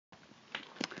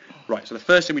Right, so the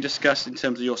first thing we discussed in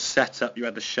terms of your setup, you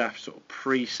had the shaft sort of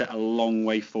preset a long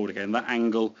way forward again. That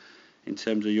angle, in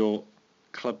terms of your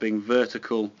club being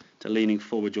vertical to leaning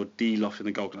forward, you're de-lofting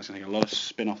the golf. That's going to take a lot of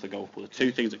spin off the golf ball. The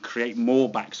two things that create more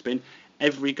backspin,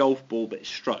 every golf ball that is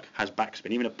struck has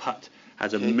backspin. Even a putt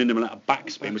has a minimal amount of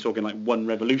backspin. We're talking like one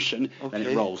revolution, then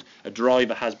it rolls. A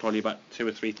driver has probably about 2,000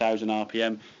 or 3,000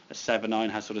 RPM. A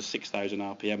 7-iron has sort of 6,000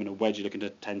 RPM, and a wedge you're looking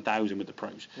at 10,000 with the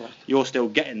pros. Right. You're still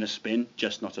getting the spin,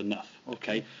 just not enough.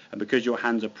 Okay. And because your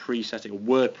hands are presetting, or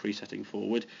were presetting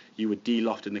forward, you were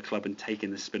de-lofting the club and taking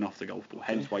the spin off the golf ball.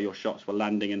 Hence why your shots were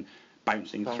landing and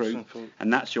bouncing through.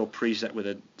 And that's your preset with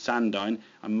a sand iron.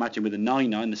 Imagine with a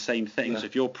 9-iron, the same thing. So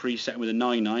if you're presetting with a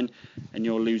 9-iron and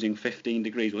you're losing 15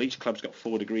 degrees, well, each club's got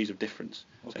 4 degrees of difference.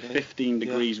 So 15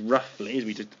 degrees roughly, as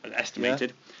we just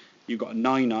estimated. You've got a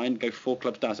 9-iron, go 4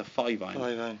 clubs down, it's a 5-iron.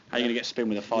 How are you going to get spin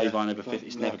with a 5-iron over 50?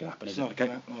 It's never going to happen, is it? Okay.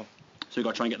 So you've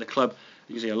got to try and get the club,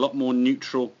 you can see, a lot more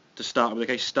neutral to start with.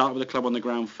 Okay, start with the club on the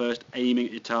ground first, aiming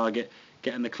at your target,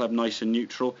 getting the club nice and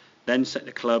neutral. Then set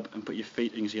the club and put your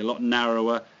feet, you can see, a lot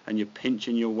narrower, and you're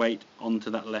pinching your weight onto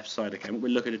that left side. Okay, what we're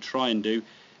looking to try and do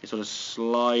is sort of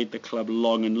slide the club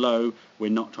long and low.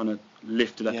 We're not trying to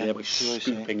lift it up there, but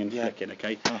scooping and flicking.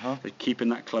 Okay, so keeping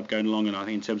that club going long and low. I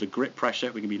think in terms of grip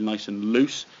pressure, we can be nice and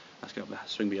loose. That's going to help the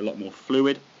swing be a lot more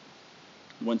fluid.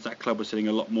 Once that club was sitting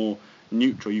a lot more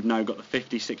neutral, you've now got the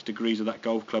 56 degrees of that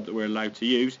golf club that we're allowed to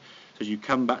use. So as you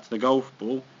come back to the golf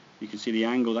ball, you can see the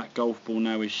angle that golf ball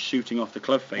now is shooting off the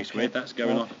club face with. That's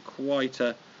going off at quite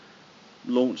a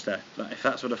launch there. If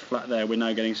that's sort of flat there, we're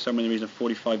now getting somewhere in the region of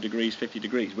 45 degrees, 50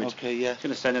 degrees, which is going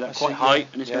to send it up quite high,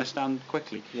 and it's going to stand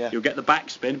quickly. You'll get the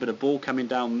backspin, but a ball coming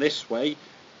down this way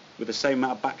with the same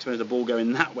amount of backspin as the ball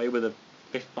going that way with a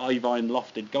 5-iron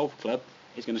lofted golf club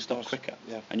is going to stop quicker.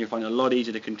 And you'll find it a lot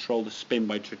easier to control the spin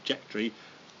by trajectory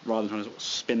rather than trying to sort of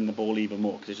spin the ball even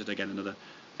more, because it's just, again, another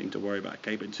thing to worry about.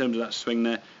 Okay, but in terms of that swing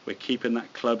there, we're keeping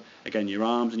that club, again, your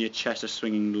arms and your chest are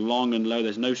swinging long and low.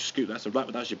 There's no scoop. That's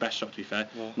your best shot, to be fair.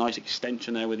 Nice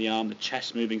extension there with the arm, the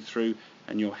chest moving through,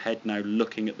 and your head now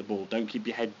looking at the ball. Don't keep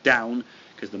your head down,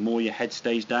 because the more your head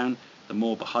stays down, the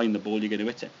more behind the ball you're going to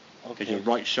hit it. Because your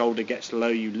right shoulder gets low,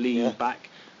 you lean back,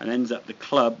 and ends up the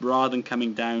club, rather than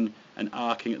coming down and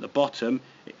arcing at the bottom,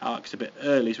 it arcs a bit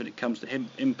early, so when it comes to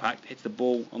impact, hits the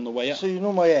ball on the way up. So you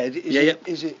know my head,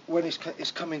 is it when it's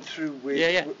coming through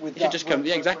with with that? Just come,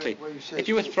 exactly. If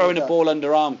you were throwing a ball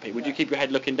under armpit, would you keep your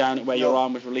head looking down at where your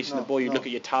arm was releasing the ball? You'd look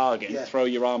at your target and throw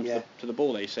your arm to the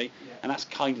ball, there, you see? And that's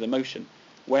kind of the motion.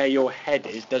 Where your head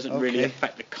is doesn't really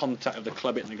affect the contact of the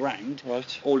club hitting the ground.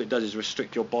 All it does is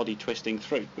restrict your body twisting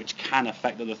through, which can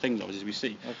affect other things, obviously, as we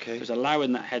see. So it's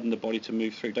allowing that head and the body to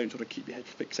move through. Don't sort of keep your head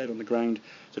fixated on the ground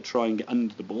to try and get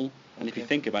under the ball. And if you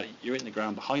think about it, you're hitting the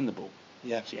ground behind the ball. So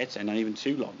your head's not even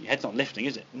too long. Your head's not lifting,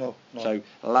 is it? No. So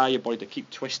allow your body to keep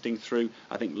twisting through.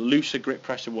 I think looser grip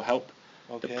pressure will help.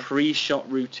 The pre-shot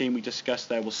routine we discussed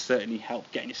there will certainly help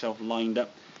getting yourself lined up.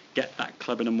 Get that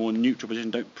club in a more neutral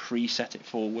position. Don't preset it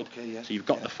forward. So you've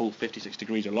got the full 56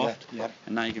 degrees aloft,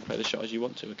 and now you can play the shot as you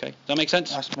want to. Okay, does that make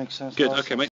sense? That makes sense. Good.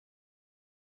 Okay, mate.